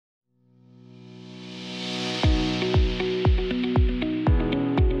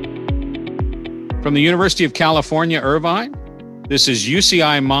From the University of California, Irvine, this is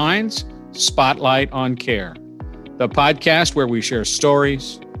UCI Minds Spotlight on Care, the podcast where we share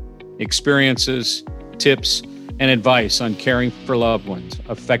stories, experiences, tips, and advice on caring for loved ones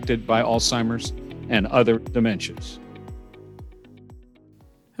affected by Alzheimer's and other dementias.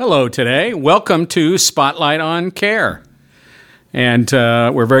 Hello today. Welcome to Spotlight on Care. And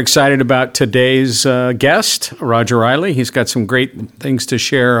we're very excited about today's guest, Roger Riley. He's got some great things to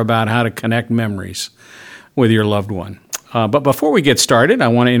share about how to connect memories with your loved one. But before we get started, I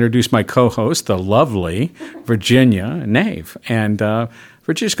want to introduce my co-host, the lovely Virginia Nave. And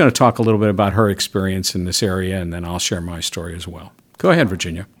Virginia's going to talk a little bit about her experience in this area, and then I'll share my story as well. Go ahead,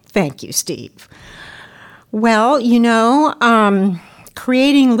 Virginia. Thank you, Steve. Well,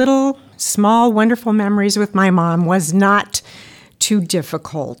 creating little, small, wonderful memories with my mom was not too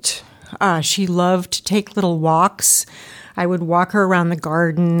difficult. She loved to take little walks. I would walk her around the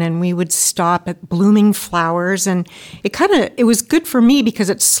garden and we would stop at blooming flowers, and it was good for me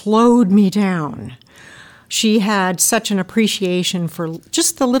because it slowed me down. She had such an appreciation for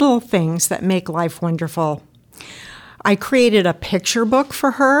just the little things that make life wonderful. I created a picture book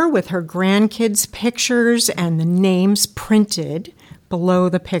for her with her grandkids' pictures and the names printed below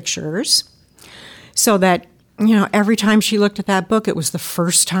the pictures so that every time she looked at that book, it was the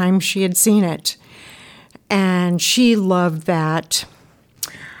first time she had seen it. And she loved that.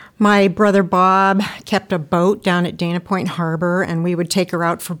 My brother Bob kept a boat down at Dana Point Harbor, and we would take her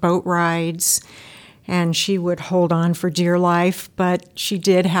out for boat rides. And she would hold on for dear life, but she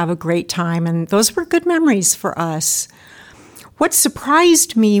did have a great time, and those were good memories for us. What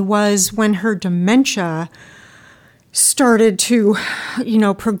surprised me was when her dementia started to,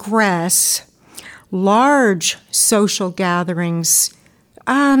 progress. Large social gatherings,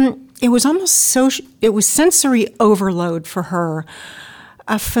 it was sensory overload for her.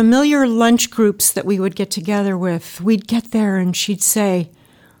 Familiar lunch groups that we would get together with, we'd get there and she'd say,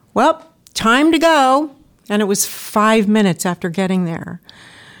 well, time to go. And it was 5 minutes after getting there.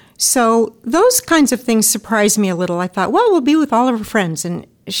 So those kinds of things surprised me a little. I thought, well, we'll be with all of her friends. And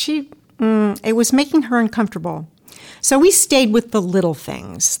it was making her uncomfortable. So we stayed with the little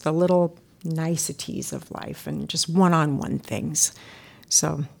things, the little niceties of life and just one-on-one things.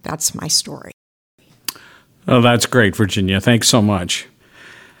 So that's my story. Oh, that's great, Virginia. Thanks so much.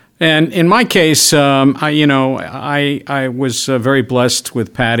 And in my case, I was very blessed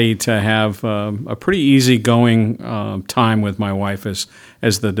with Patty to have a pretty easygoing time with my wife as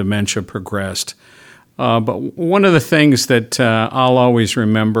the dementia progressed. But one of the things that I'll always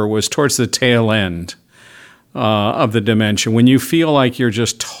remember was towards the tail end of the dementia, when you feel like you're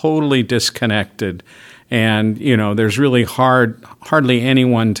just totally disconnected and, there's really hardly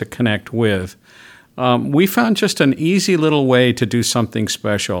anyone to connect with. We found just an easy little way to do something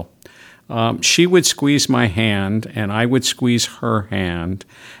special. She would squeeze my hand and I would squeeze her hand,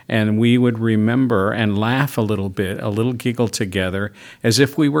 and we would remember and laugh a little bit, a little giggle together as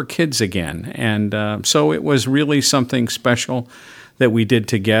if we were kids again. And so it was really something special that we did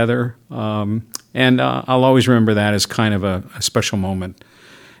together. And I'll always remember that as kind of a special moment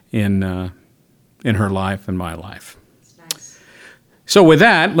in her life and my life. That's nice. So with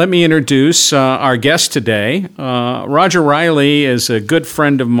that, let me introduce our guest today. Roger Riley is a good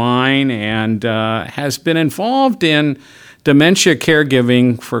friend of mine and has been involved in dementia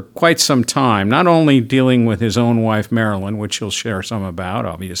caregiving for quite some time, not only dealing with his own wife, Marilyn, which he'll share some about,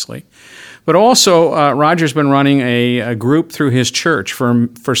 obviously, but also Roger's been running a group through his church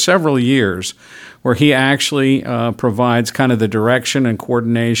for several years where he actually provides kind of the direction and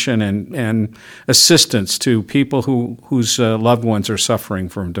coordination and assistance to people whose loved ones are suffering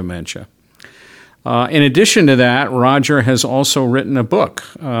from dementia. In addition to that, Roger has also written a book.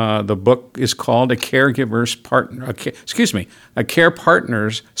 The book is called A Care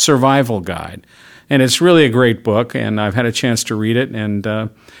Partner's Survival Guide. And it's really a great book, and I've had a chance to read it. And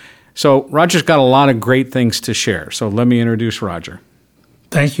so Roger's got a lot of great things to share. So let me introduce Roger.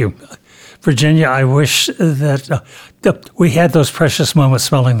 Thank you. Virginia, I wish that we had those precious moments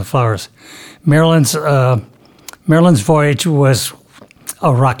smelling the flowers. Marilyn's voyage was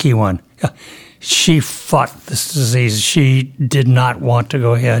a rocky one. She fought this disease. She did not want to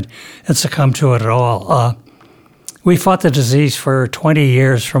go ahead and succumb to it at all. We fought the disease for 20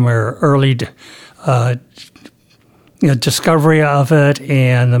 years from her early discovery of it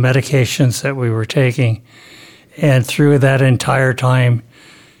and the medications that we were taking. And through that entire time,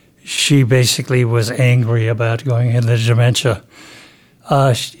 she basically was angry about going into dementia.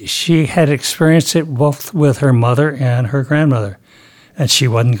 She had experienced it both with her mother and her grandmother, and she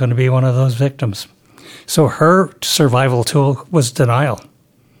wasn't going to be one of those victims. So her survival tool was denial.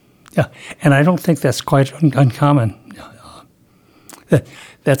 Yeah, and I don't think that's quite uncommon.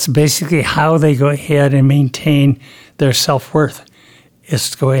 That's basically how they go ahead and maintain their self-worth,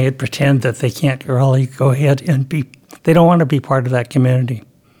 is to go ahead and pretend that they can't really go ahead and they don't want to be part of that community.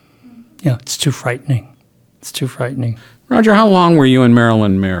 It's too frightening. It's too frightening. Roger, how long were you and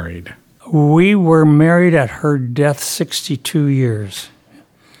Marilyn married? We were married at her death 62 years.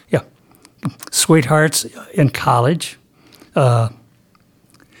 Yeah. Sweethearts in college.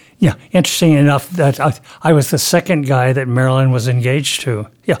 Interesting enough that I was the second guy that Marilyn was engaged to.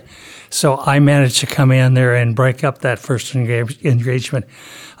 Yeah. So I managed to come in there and break up that first engagement.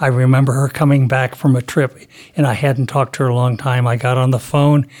 I remember her coming back from a trip, and I hadn't talked to her a long time. I got on the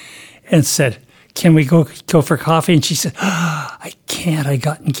phone and said, "Can we go for coffee?" And she said, "I can't. I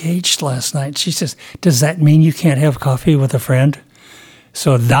got engaged last night." She says, "Does that mean you can't have coffee with a friend?"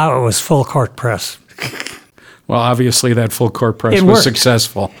 So now it was full court press. Well, obviously that full court press was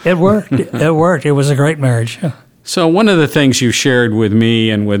successful. It worked. It worked. It was a great marriage. Yeah. So one of the things you shared with me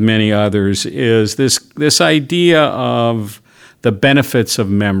and with many others is this idea of the benefits of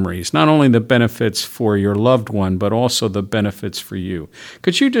memories, not only the benefits for your loved one, but also the benefits for you.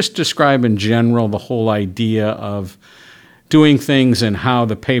 Could you just describe in general the whole idea of doing things and how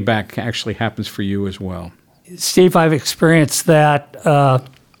the payback actually happens for you as well? Steve, I've experienced that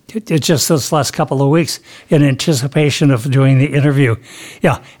just those last couple of weeks in anticipation of doing the interview.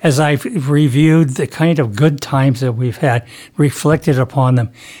 Yeah, as I've reviewed the kind of good times that we've had, reflected upon them,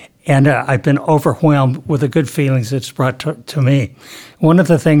 and I've been overwhelmed with the good feelings it's brought to me. One of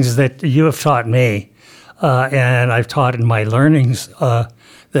the things that you have taught me, and I've taught in my learnings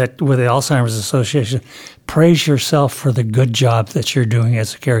that with the Alzheimer's Association, praise yourself for the good job that you're doing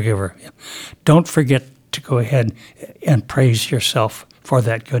as a caregiver. Don't forget to go ahead and praise yourself for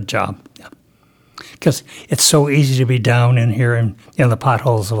that good job. Because it's so easy to be down in here in the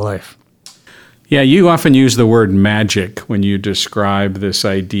potholes of life. Yeah, you often use the word magic when you describe this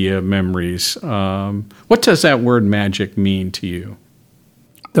idea of memories. What does that word magic mean to you?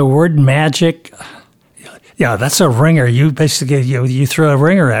 The word magic, yeah, that's a ringer. You basically, you threw a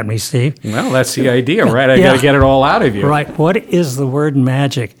ringer at me, Steve. Well, that's the idea, right? I got to get it all out of you. Right. What is the word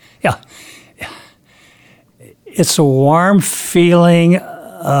magic? Yeah. It's a warm feeling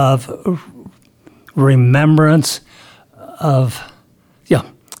of remembrance of,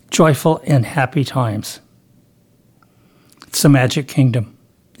 joyful and happy times. It's the Magic Kingdom.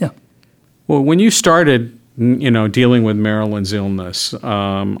 Yeah. Well, when you started, dealing with Marilyn's illness,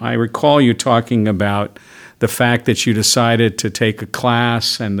 I recall you talking about the fact that you decided to take a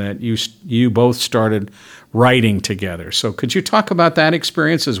class and that you both started writing together. So could you talk about that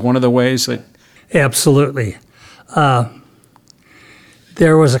experience as one of the ways that... Absolutely.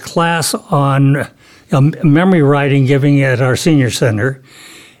 There was a class on memory writing giving at our senior center,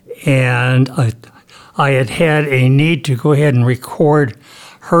 and I had a need to go ahead and record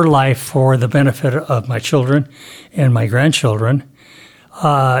her life for the benefit of my children and my grandchildren.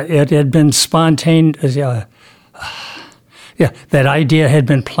 It had been spontaneous. That idea had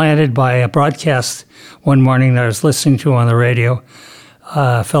been planted by a broadcast one morning that I was listening to on the radio.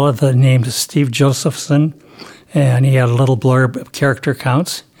 A fellow named Steve Josephson, and he had a little blurb of character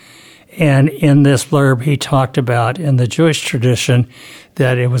counts. And in this blurb, he talked about, in the Jewish tradition,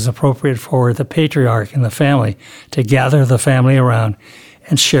 that it was appropriate for the patriarch in the family to gather the family around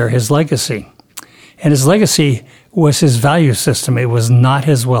and share his legacy. And his legacy was his value system. It was not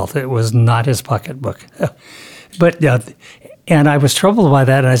his wealth. It was not his pocketbook. And I was troubled by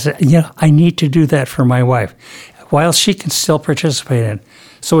that, and I said, I need to do that for my wife, while she can still participate in it.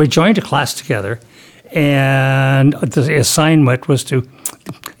 So we joined a class together, and the assignment was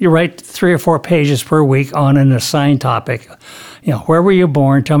you write 3 or 4 pages per week on an assigned topic. Where were you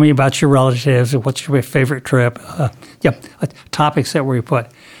born? Tell me about your relatives. What's your favorite trip? Topics that were put.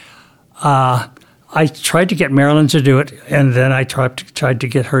 I tried to get Marilyn to do it, and then I tried to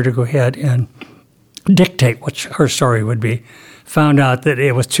get her to go ahead and dictate what her story would be. Found out that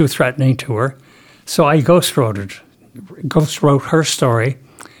it was too threatening to her, so I ghost wrote her story.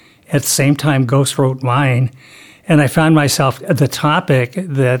 At the same time, ghost wrote mine, and I found myself, the topic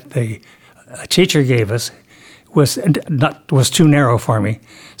that the teacher gave us was too narrow for me.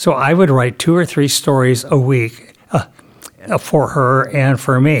 So I would write 2 or 3 stories a week for her and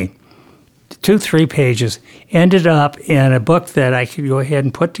for me. 2-3 pages, ended up in a book that I could go ahead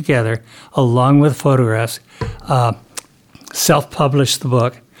and put together along with photographs, self-published the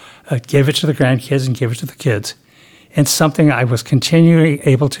book, gave it to the grandkids and gave it to the kids, and something I was continually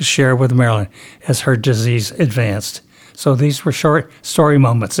able to share with Marilyn as her disease advanced. So these were short story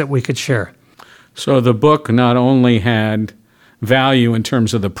moments that we could share. So the book not only had value in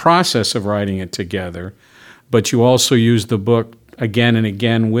terms of the process of writing it together, but you also used the book again and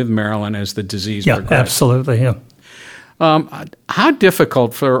again with Marilyn as the disease progressed. Absolutely, yeah. How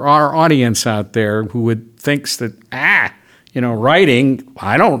difficult for our audience out there who would thinks that, writing,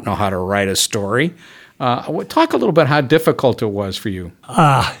 I don't know how to write a story. Talk a little bit how difficult it was for you.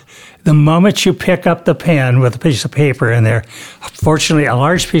 The moment you pick up the pen with a piece of paper in there, fortunately a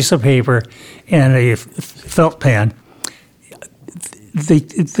large piece of paper and a felt pen,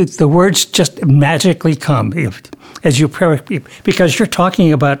 the words just magically come as you because you're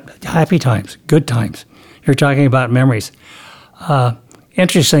talking about happy times, good times. You're talking about memories.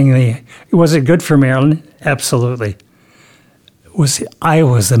 Interestingly, was it good for Marilyn? Absolutely. I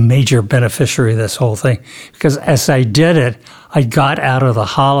was the major beneficiary of this whole thing because as I did it, I got out of the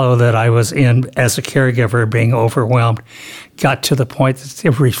hollow that I was in as a caregiver, being overwhelmed, got to the point that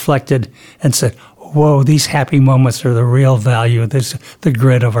it reflected and said, whoa, these happy moments are the real value. This is the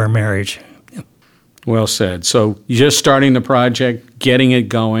grit of our marriage. Well said. So you're just starting the project, getting it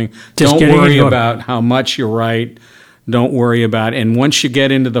going. Don't worry about how much you write. Don't worry about it. And once you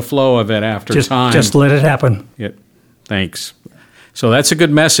get into the flow of it after time. Just let it happen. Thanks. So that's a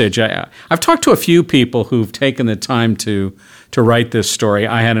good message. I've talked to a few people who've taken the time to write this story.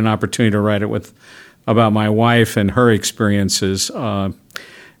 I had an opportunity to write it about my wife and her experiences.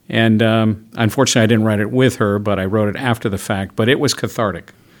 And unfortunately, I didn't write it with her, but I wrote it after the fact. But it was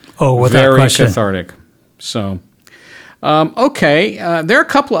cathartic. Oh, without question. Very cathartic. So, okay. There are a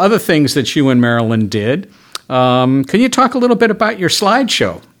couple of other things that you and Marilyn did. Can you talk a little bit about your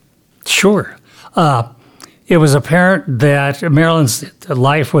slideshow? Sure. It was apparent that Marilyn's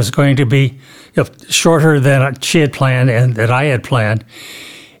life was going to be shorter than she had planned and that I had planned.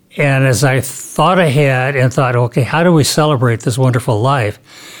 And as I thought ahead and thought, okay, how do we celebrate this wonderful life?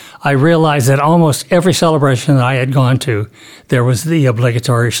 I realized that almost every celebration that I had gone to, there was the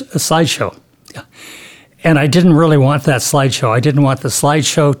obligatory slideshow. And I didn't really want that slideshow. I didn't want the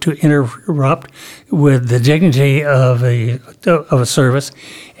slideshow to interrupt with the dignity of a service,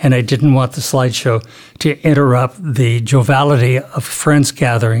 and I didn't want the slideshow to interrupt the joviality of friends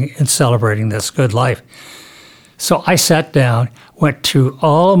gathering and celebrating this good life. So I sat down, went to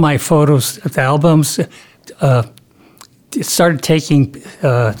all my photos, albums, started taking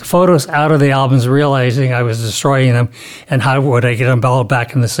photos out of the albums, realizing I was destroying them, and how would I get them all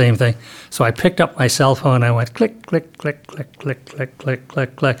back in the same thing? So I picked up my cell phone, and I went click, click, click, click, click, click, click,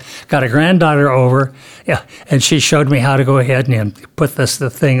 click, click. Got a granddaughter over, and she showed me how to go ahead and put the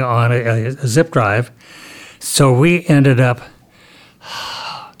thing on a zip drive. So we ended up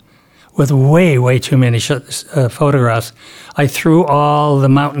with way, way too many photographs. I threw all the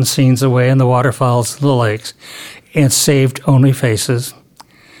mountain scenes away and the waterfalls, the lakes, and saved only faces,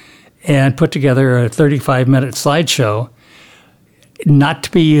 and put together a 35-minute slideshow, not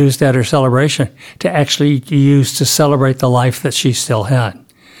to be used at her celebration, to actually use to celebrate the life that she still had.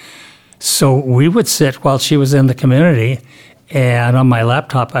 So we would sit while she was in the community, and on my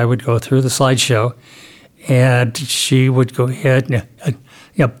laptop I would go through the slideshow, and she would go ahead and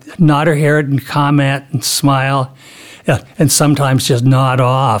nod her head and comment and smile, and sometimes just nod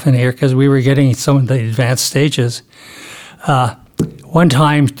off in here because we were getting some of the advanced stages. One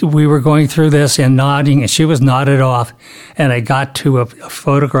time we were going through this and nodding, and she was nodded off, and I got to a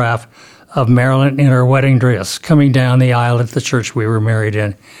photograph of Marilyn in her wedding dress coming down the aisle at the church we were married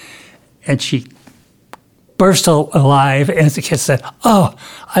in, and she burst alive and said, "Oh,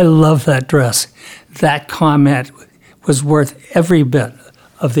 I love that dress." That comment was worth every bit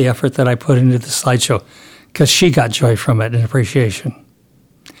of the effort that I put into the slideshow, because she got joy from it and appreciation,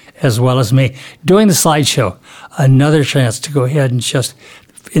 as well as me. Doing the slideshow, another chance to go ahead and just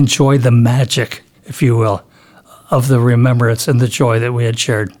enjoy the magic, if you will, of the remembrance and the joy that we had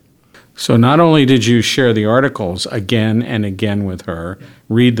shared. So not only did you share the articles again and again with her,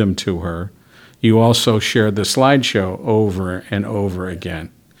 read them to her, you also shared the slideshow over and over again.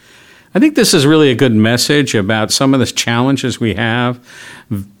 I think this is really a good message about some of the challenges we have.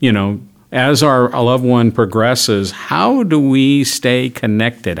 As our loved one progresses, how do we stay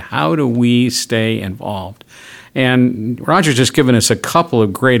connected? How do we stay involved? And Roger's just given us a couple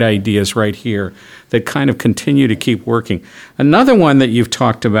of great ideas right here that kind of continue to keep working. Another one that you've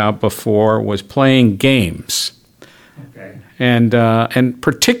talked about before was playing games. Okay. And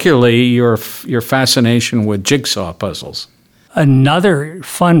particularly your fascination with jigsaw puzzles. Another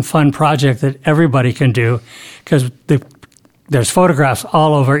fun project that everybody can do, because there's photographs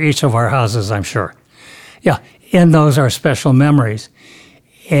all over each of our houses, I'm sure. Yeah, in those are special memories.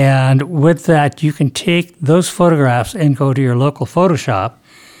 And with that, you can take those photographs and go to your local photo shop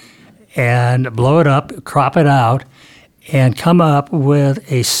and blow it up, crop it out, and come up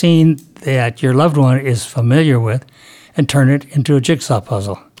with a scene that your loved one is familiar with and turn it into a jigsaw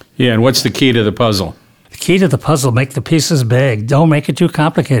puzzle. Yeah, and what's the key to the puzzle? The key to the puzzle, make the pieces big. Don't make it too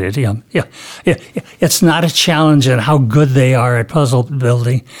complicated. It's not a challenge in how good they are at puzzle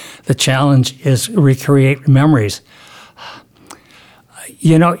building. The challenge is recreate memories.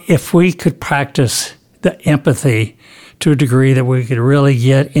 If we could practice the empathy to a degree that we could really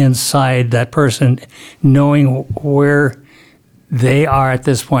get inside that person, knowing where they are at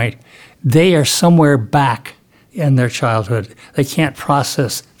this point, they are somewhere back in their childhood. They can't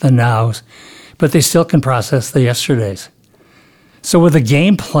process the nows, but they still can process the yesterdays. So with the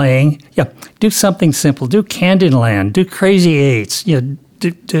game playing, do something simple. Do Candyland, do Crazy Eights,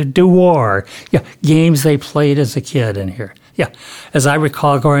 do War. Games they played as a kid in here. As I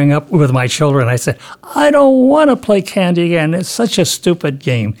recall growing up with my children, I said, I don't want to play Candy again. It's such a stupid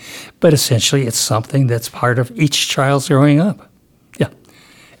game. But essentially, it's something that's part of each child's growing up.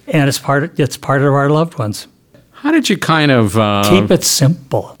 And it's part of our loved ones. How did you kind of... keep it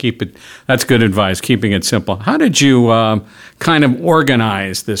simple. That's good advice, keeping it simple. How did you kind of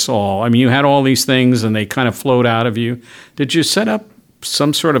organize this all? I mean, you had all these things and they kind of flowed out of you. Did you set up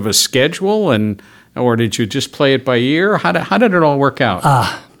some sort of a schedule or did you just play it by ear? How did it all work out?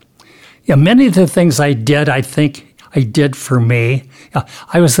 Many of the things I did, I think I did for me.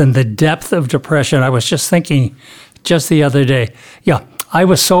 I was in the depth of depression. I was just thinking just the other day, I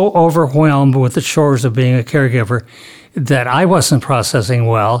was so overwhelmed with the chores of being a caregiver that I wasn't processing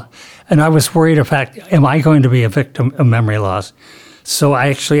well, and I was worried, in fact, am I going to be a victim of memory loss? So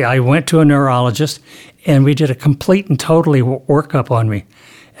I went to a neurologist, and we did a complete and totally workup on me.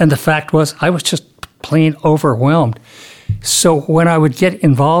 And the fact was, I was just plain overwhelmed. So when I would get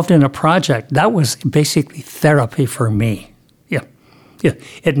involved in a project, that was basically therapy for me.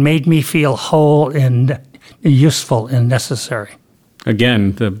 It made me feel whole and useful and necessary.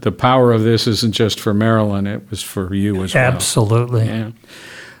 Again, the power of this isn't just for Marilyn, it was for you as well. Absolutely. Yeah.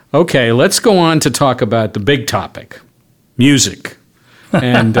 Okay, let's go on to talk about the big topic, music,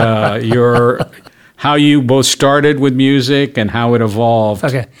 and how you both started with music and how it evolved.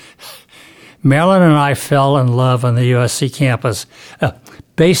 Okay. Marilyn and I fell in love on the USC campus.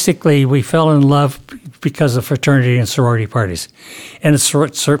 Basically, we fell in love because of fraternity and sorority parties. And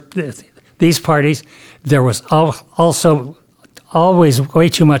these parties, there was also always way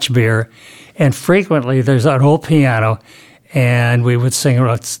too much beer, and frequently there's an old piano, and we would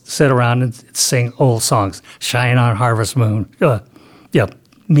sit around and sing old songs. Shine on Harvest Moon.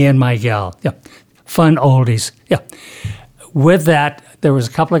 Me and My Gal. Fun oldies. With that, there was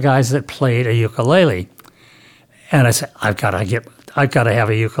a couple of guys that played a ukulele, and I said, I've got to have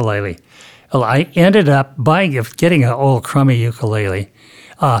a ukulele. Well, I ended up getting an old crummy ukulele,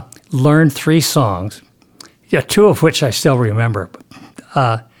 learned 3 songs, 2 of which I still remember,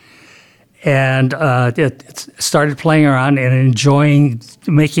 and it started playing around and enjoying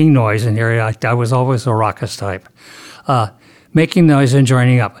making noise in here. I was always a raucous type, making noise and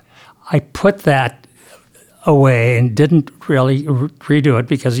joining up. I put that away and didn't really redo it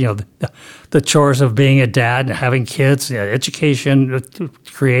because, the chores of being a dad and having kids, education,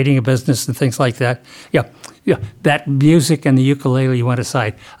 creating a business and things like that. That music and the ukulele went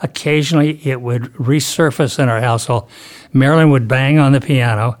aside. Occasionally it would resurface in our household. Marilyn would bang on the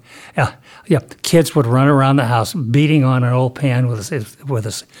piano. Kids would run around the house beating on an old pan with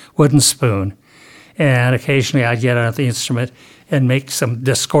a wooden spoon. And occasionally I'd get out the instrument and make some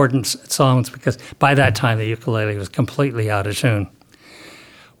discordant songs because by that time the ukulele was completely out of tune.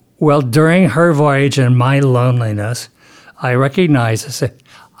 Well, during her voyage and my loneliness, I recognized, I said,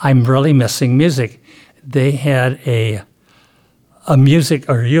 I'm really missing music. They had a music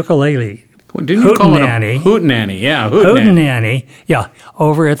or ukulele. Didn't you call it a hootenanny? Yeah, hootenanny. Yeah,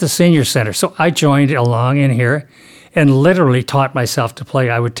 over at the senior center. So I joined along in here and literally taught myself to play.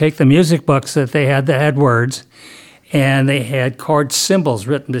 I would take the music books that had words, and they had chord symbols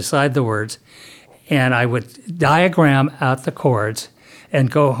written beside the words, and I would diagram out the chords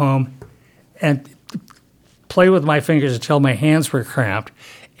and go home and play with my fingers until my hands were cramped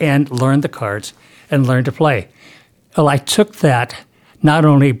and learn the chords and learn to play. Well, I took that not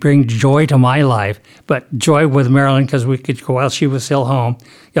only bring joy to my life, but joy with Marilyn because we could go while she was still home.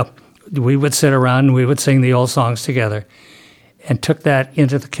 We would sit around and we would sing the old songs together, and took that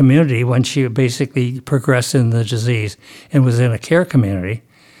into the community when she basically progressed in the disease and was in a care community.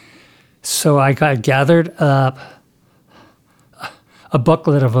 So I gathered up a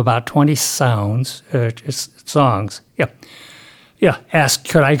booklet of about 20 songs. Asked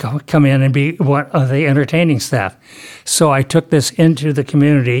could I come in and be one of the entertaining staff. So I took this into the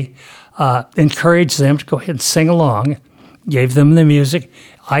community, encouraged them to go ahead and sing along. gave them the music.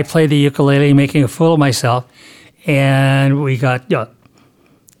 I played the ukulele, making a fool of myself, and we got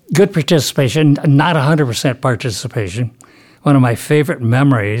good participation, not 100% participation. One of my favorite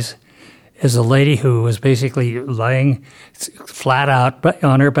memories is a lady who was basically lying flat out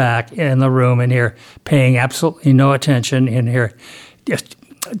on her back in the room in here, paying absolutely no attention in here.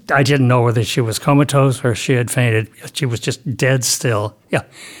 I didn't know whether she was comatose or she had fainted. She was just dead still. Yeah.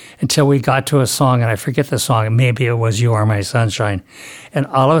 Until we got to a song, and I forget the song. Maybe it was "You Are My Sunshine." And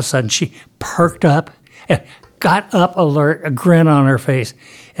all of a sudden, she perked up, and got up alert, a grin on her face.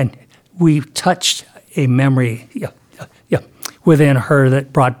 And we touched a memory within her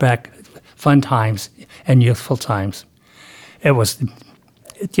that brought back fun times and youthful times. It was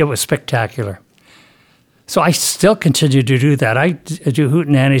spectacular. So I still continue to do that. I do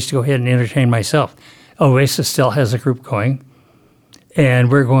hootenannies to go ahead and entertain myself. Oasis still has a group going,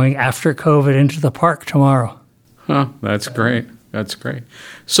 and we're going after COVID into the park tomorrow. Huh, that's great. That's great.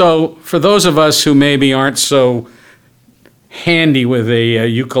 So for those of us who maybe aren't so handy with a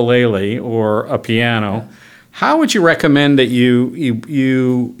ukulele or a piano, how would you recommend that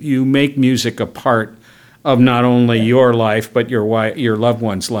you make music a part of not only your life but your loved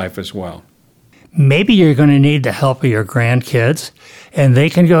one's life as well? Maybe you're going to need the help of your grandkids, and they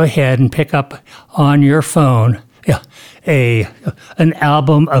can go ahead and pick up on your phone an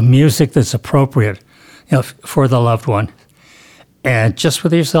album of music that's appropriate for the loved one. And just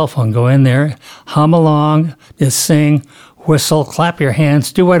with your cell phone, go in there, hum along, just sing, whistle, clap your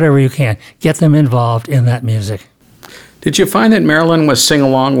hands, do whatever you can. Get them involved in that music. Did you find that Marilyn was sing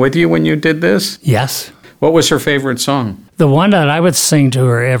along with you when you did this? Yes. What was her favorite song? The one that I would sing to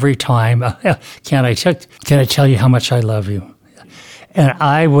her every time, can I tell you how much I love you? And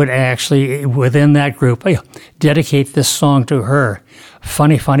I would actually, within that group, dedicate this song to her.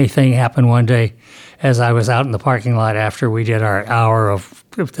 Funny thing happened one day as I was out in the parking lot after we did our hour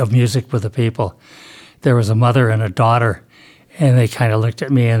of music with the people. There was a mother and a daughter, and they kind of looked at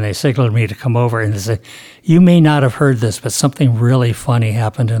me and they signaled me to come over, and they said, "You may not have heard this, but something really funny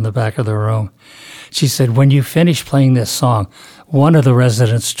happened in the back of the room." She said, "When you finished playing this song, one of the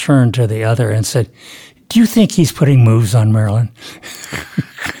residents turned to the other and said, 'Do you think he's putting moves on Marilyn?'"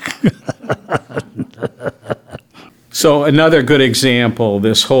 So another good example,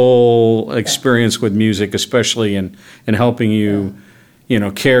 this whole experience with music, especially in helping you,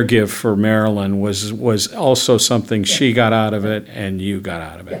 caregive for Marilyn, was also something she got out of it and you got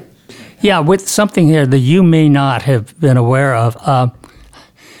out of it. Yeah, with something here that you may not have been aware of.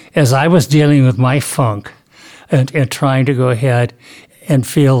 As I was dealing with my funk and trying to go ahead and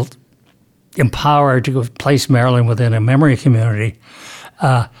feel empowered to go place Marilyn within a memory community,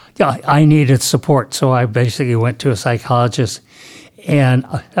 I needed support. So I basically went to a psychologist and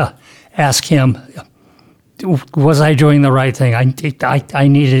asked him, was I doing the right thing? I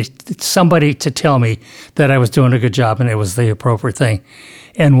needed somebody to tell me that I was doing a good job and it was the appropriate thing.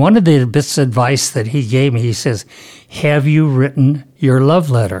 And one of the bits of advice that he gave me, he says, "Have you written your love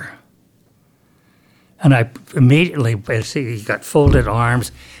letter?" And I immediately basically got folded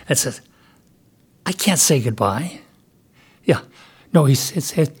arms and said, "I can't say goodbye." Yeah. No, he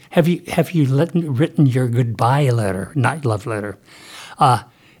said, have you written your goodbye letter, not love letter?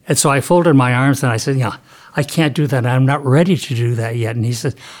 And so I folded my arms and I said, "Yeah, I can't do that. I'm not ready to do that yet." And he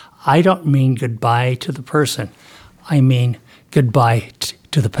said, "I don't mean goodbye to the person. I mean goodbye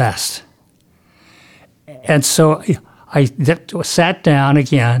to the past." And so I sat down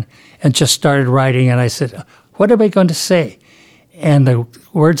again and just started writing. And I said, "What am I going to say?" And the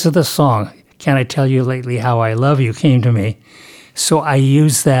words of the song, "Can I Tell You Lately How I Love You," came to me. So I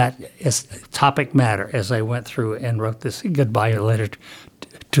used that as topic matter as I went through and wrote this goodbye letter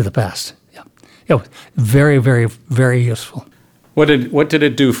to the past. Yeah, very, very, very useful. What did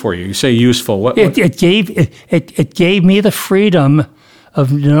it do for you? You say useful. It gave me the freedom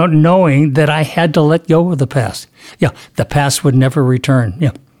of knowing that I had to let go of the past. Yeah, the past would never return.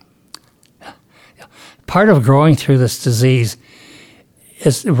 Yeah. Part of growing through this disease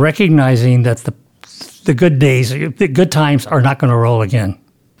is recognizing that the good days, the good times are not going to roll again.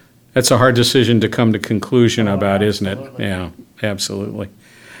 That's a hard decision to come to conclusion about, isn't it? Yeah, absolutely.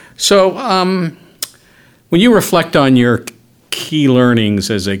 So when you reflect on your key learnings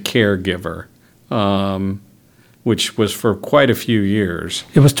as a caregiver, which was for quite a few years.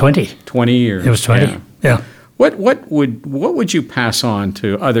 It was 20. 20 years. It was 20, yeah. What would you pass on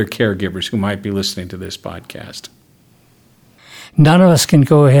to other caregivers who might be listening to this podcast? None of us can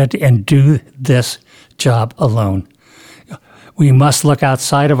go ahead and do this job alone. We must look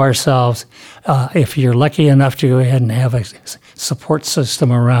outside of ourselves. If you're lucky enough to go ahead and have a support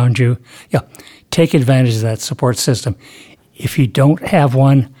system around you, take advantage of that support system. If you don't have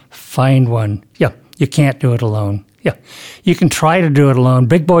one, find one. You can't do it alone. You can try to do it alone.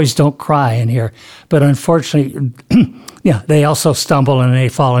 Big boys don't cry in here, but unfortunately, they also stumble and they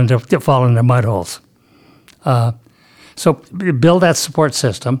fall into mud holes. So build that support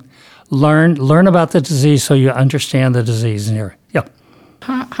system. Learn about the disease so you understand the disease in here.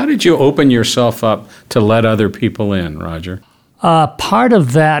 How did you open yourself up to let other people in, Roger? Part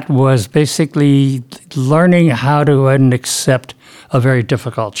of that was basically learning how to accept a very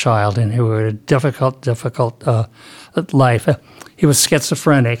difficult child and who had a difficult life. He was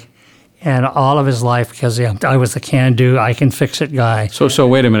schizophrenic, and all of his life, because I was the can-do, I can fix it guy. So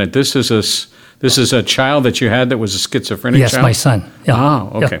wait a minute. This is a child that you had that was a schizophrenic child? Yes, my son.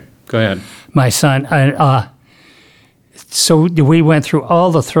 Okay. Go ahead. My son. So we went through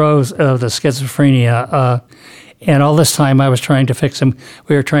all the throes of the schizophrenia, and all this time I was trying to fix him.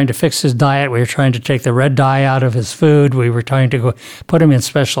 We were trying to fix his diet. We were trying to take the red dye out of his food. We were trying to go put him in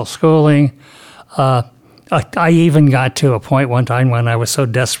special schooling. I even got to a point one time when I was so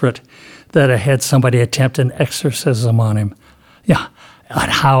desperate that I had somebody attempt an exorcism on him.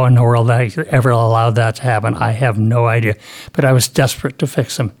 And how in the world I ever allowed that to happen, I have no idea. But I was desperate to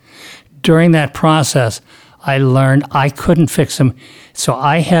fix him. During that process, I learned I couldn't fix him, so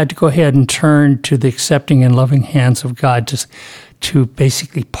I had to go ahead and turn to the accepting and loving hands of God to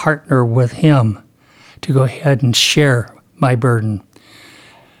basically partner with Him, to go ahead and share my burden.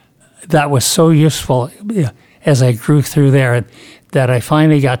 That was so useful as I grew through there that I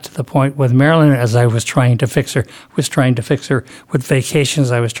finally got to the point with Marilyn, as I was trying to fix her, with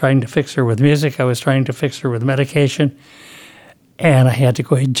vacations, I was trying to fix her with music, I was trying to fix her with medication, and I had to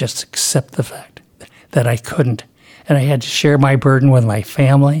go ahead and just accept the fact that I couldn't. And I had to share my burden with my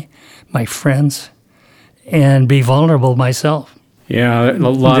family, my friends, and be vulnerable myself. Yeah, a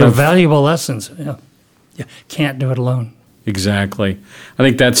lot of valuable lessons. You can't do it alone. Exactly. I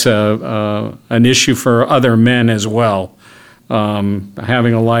think that's an issue for other men as well.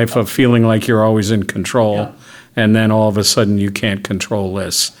 Having a life of feeling like you're always in control, and then all of a sudden you can't control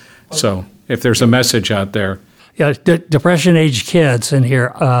this. So if there's a message out there. Depression-age kids in here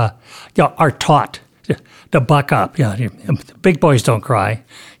are taught to buck up. Big boys don't cry.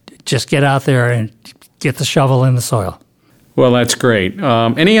 Just get out there and get the shovel in the soil. Well, that's great.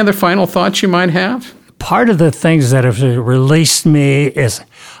 Any other final thoughts you might have? Part of the things that have released me is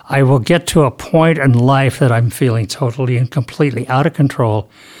I will get to a point in life that I'm feeling totally and completely out of control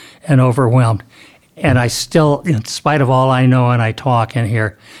and overwhelmed. And I still, in spite of all I know and I talk in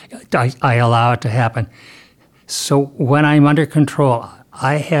here, I allow it to happen. So when I'm under control,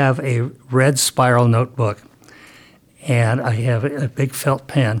 I have a red spiral notebook, and I have a big felt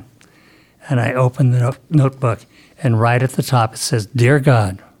pen, and I open the notebook, and right at the top it says, "Dear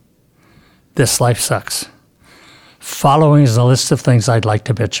God, this life sucks. Following is a list of things I'd like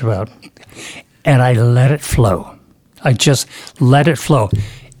to bitch about." And I let it flow. I just let it flow.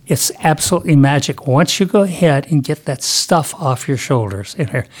 It's absolutely magic. Once you go ahead and get that stuff off your shoulders,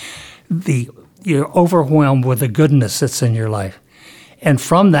 you're overwhelmed with the goodness that's in your life. And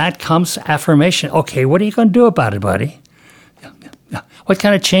from that comes affirmation. Okay, what are you going to do about it, buddy? What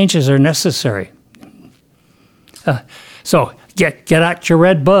kind of changes are necessary? So get out your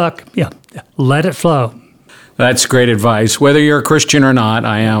red book. Let it flow. That's great advice. Whether you're a Christian or not,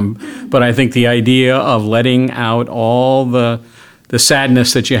 I am. But I think the idea of letting out all the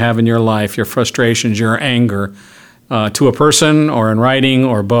sadness that you have in your life, your frustrations, your anger, to a person or in writing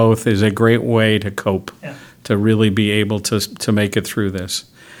or both is a great way to cope, to really be able to make it through this.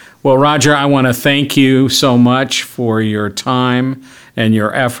 Well, Roger, I want to thank you so much for your time and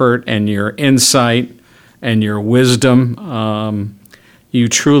your effort and your insight and your wisdom. You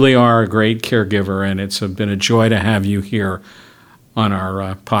truly are a great caregiver, and it's been a joy to have you here on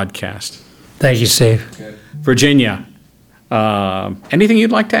our podcast. Thank you, Steve. Virginia, anything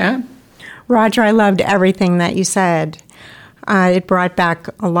you'd like to add? Roger, I loved everything that you said. It brought back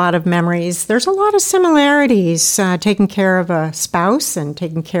a lot of memories. There's a lot of similarities, taking care of a spouse and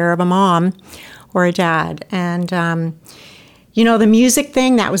taking care of a mom or a dad. And, the music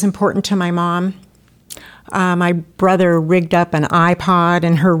thing, that was important to my mom. My brother rigged up an iPod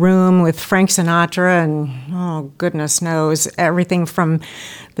in her room with Frank Sinatra and, oh, goodness knows, everything from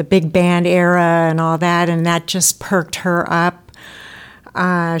the big band era and all that, and that just perked her up.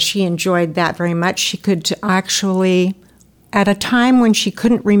 She enjoyed that very much. She could actually, at a time when she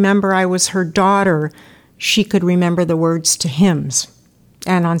couldn't remember I was her daughter, she could remember the words to hymns,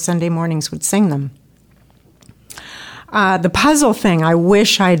 and on Sunday mornings would sing them. The puzzle thing, I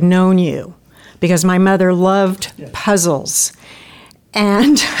wish I'd known you because my mother loved puzzles.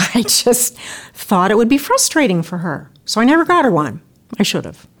 And I just thought it would be frustrating for her. So I never got her one. I should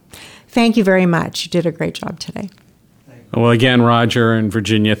have. Thank you very much. You did a great job today. Well, again, Roger and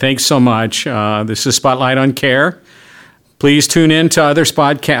Virginia, thanks so much. This is Spotlight on Care. Please tune in to other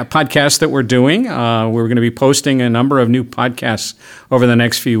podcasts that we're doing. We're going to be posting a number of new podcasts over the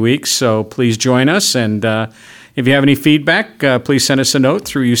next few weeks, so please join us. And if you have any feedback, please send us a note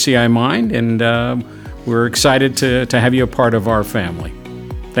through UCI Mind, and we're excited to have you a part of our family.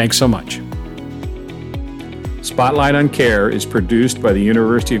 Thanks so much. Spotlight on Care is produced by the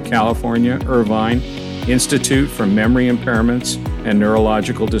University of California, Irvine Institute for Memory Impairments and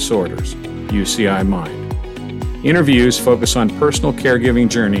Neurological Disorders, UCI Mind. Interviews focus on personal caregiving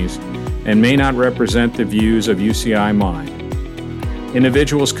journeys and may not represent the views of UCI Mind.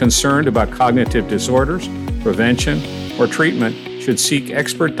 Individuals concerned about cognitive disorders, prevention, or treatment should seek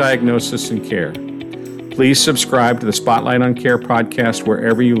expert diagnosis and care. Please subscribe to the Spotlight on Care podcast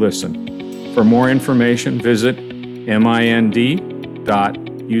wherever you listen. For more information, visit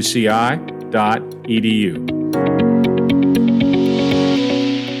mind.uci.edu.